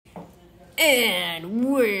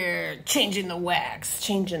And we're changing the wax.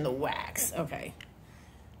 Okay.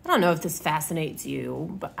 I don't know if this fascinates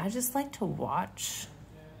you, but I just like to watch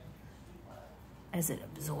as it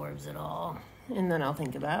absorbs it all. And then I'll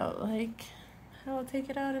think about, like, how I'll take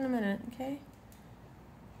it out in a minute, okay?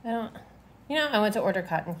 I went to order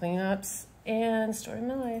cotton cleanups, and story of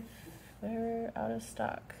my life, they're out of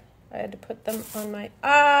stock. I had to put them on my,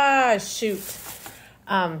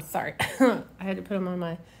 sorry. I had to put them on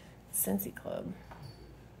my Scentsy club.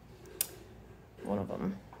 One of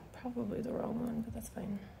them. Probably the wrong one, but that's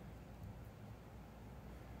fine.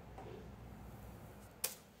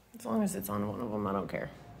 As long as it's on one of them, I don't care.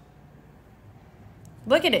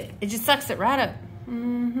 Look at it. It just sucks it right up.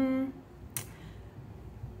 Mm-hmm.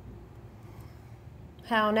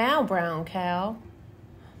 How now, brown cow?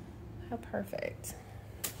 How perfect.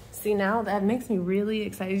 See, now that makes me really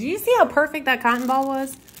excited. Did you see how perfect that cotton ball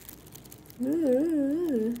was?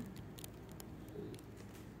 Ooh.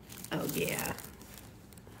 Oh, yeah.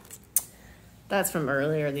 That's from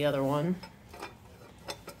earlier, the other one.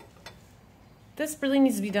 This really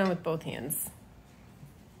needs to be done with both hands.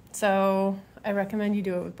 So I recommend you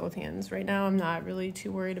do it with both hands. Right now, I'm not really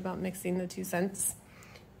too worried about mixing the two scents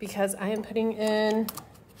because I am putting in,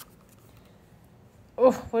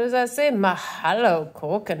 oh, what does that say? Mahalo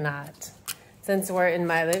coconut. Since we're in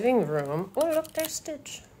my living room. Oh, look, there's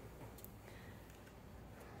Stitch.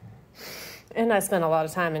 And I spent a lot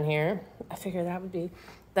of time in here. I figured that would be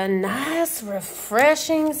the nice,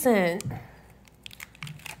 refreshing scent.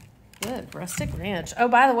 Good, rustic ranch. Oh,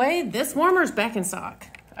 by the way, this warmer's back in stock.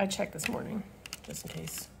 I checked this morning, just in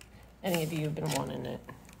case any of you have been wanting it.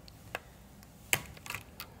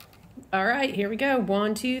 All right, here we go.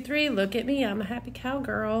 1, 2, 3. Look at me. I'm a happy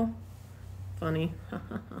cowgirl. Funny.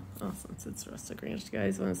 Oh, since it's rustic ranch, you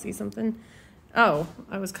guys want to see something? Oh,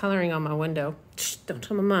 I was coloring on my window. Shh, don't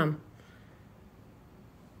tell my mom.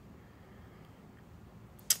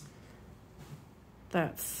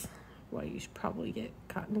 That's why you should probably get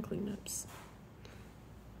cotton cleanups.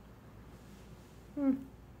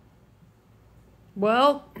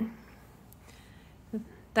 Well,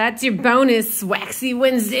 that's your bonus Waxy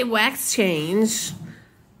Wednesday wax change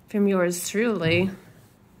from yours truly.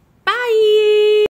 Bye!